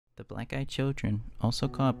The black-eyed children, also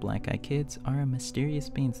called black-eyed kids, are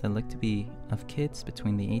mysterious beings that look to be of kids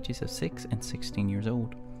between the ages of 6 and 16 years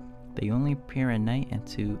old. They only appear at night and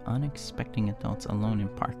to unexpecting adults alone in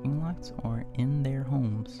parking lots or in their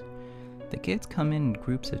homes. The kids come in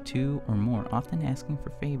groups of 2 or more, often asking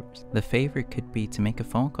for favors. The favor could be to make a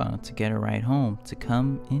phone call, to get a ride home, to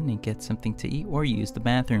come in and get something to eat, or use the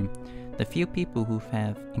bathroom. The few people who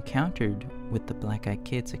have encountered with the black-eyed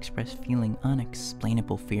kids express feeling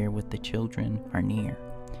unexplainable fear with the children are near.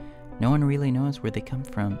 No one really knows where they come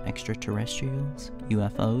from. Extraterrestrials,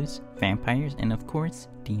 UFOs, vampires, and of course,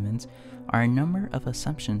 demons are a number of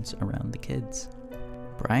assumptions around the kids.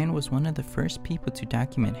 Brian was one of the first people to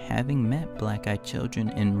document having met black-eyed children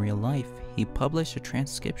in real life. He published a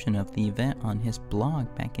transcription of the event on his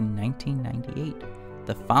blog back in 1998.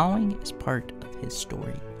 The following is part of his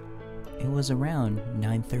story. It was around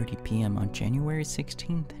 9:30 p.m. on January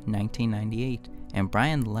 16, 1998, and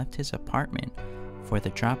Brian left his apartment for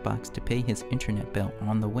the Dropbox to pay his internet bill.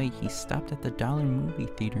 On the way, he stopped at the Dollar movie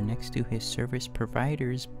theater next to his service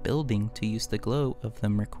provider's building to use the glow of the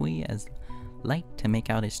Mercury as light to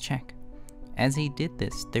make out his check. As he did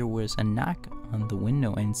this, there was a knock on the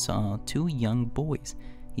window and saw 2 young boys.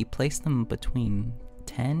 He placed them between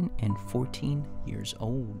 10 and 14 years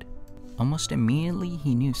old. Almost immediately,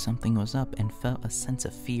 he knew something was up and felt a sense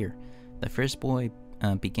of fear. The first boy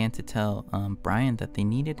began to tell Brian that they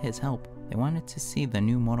needed his help. They wanted to see the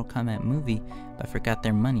new Mortal Kombat movie, but forgot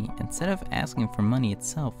their money. Instead of asking for money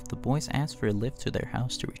itself, the boys asked for a lift to their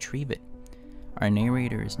house to retrieve it. Our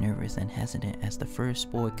narrator is nervous and hesitant as the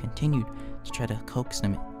first boy continued to try to coax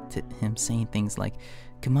them to him, saying things like,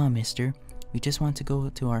 "Come on, mister, we just want to go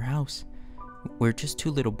to our house. We're just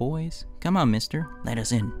 2 little boys. Come on, mister, let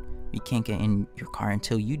us in. We can't get in your car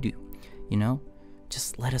until you do. You know,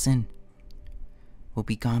 just let us in. We'll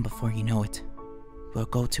be gone before you know it. We'll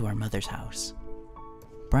go to our mother's house."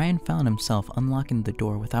 Brian found himself unlocking the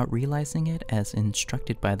door without realizing it, as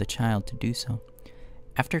instructed by the child to do so.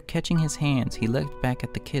 After catching his hands, he looked back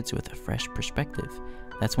at the kids with a fresh perspective.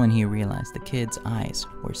 That's when he realized the kids' eyes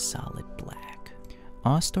were solid black.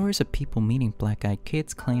 All stories of people meeting black-eyed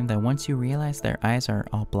kids claim that once you realize their eyes are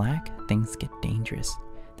all black, things get dangerous.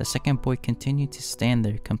 The second boy continued to stand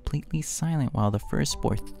there completely silent while the first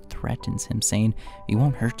boy threatens him, saying, "We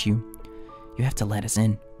won't hurt you. You have to let us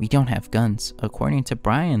in. We don't have guns." According to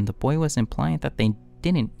Brian, the boy was implying that they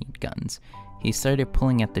didn't need guns. He started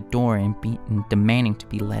pulling at the door and demanding to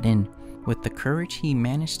be let in. With the courage he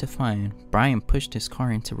managed to find, Brian pushed his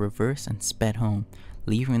car into reverse and sped home,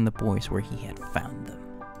 leaving the boys where he had found them.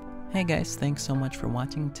 Hey guys, thanks so much for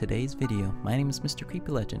watching today's video. My name is Mr. Creepy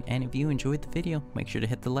Legend, and if you enjoyed the video, make sure to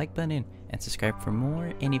hit the like button and subscribe for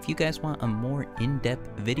more. And if you guys want a more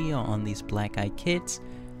in-depth video on these black-eyed kids,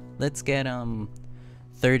 let's get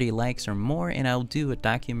 30 likes or more, and I'll do a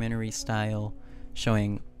documentary style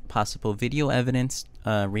showing possible video evidence,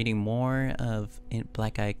 reading more of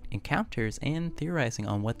black-eyed encounters, and theorizing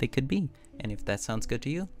on what they could be. And if that sounds good to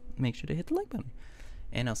you, make sure to hit the like button.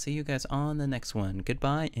 And I'll see you guys on the next one.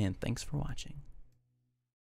 Goodbye, and thanks for watching.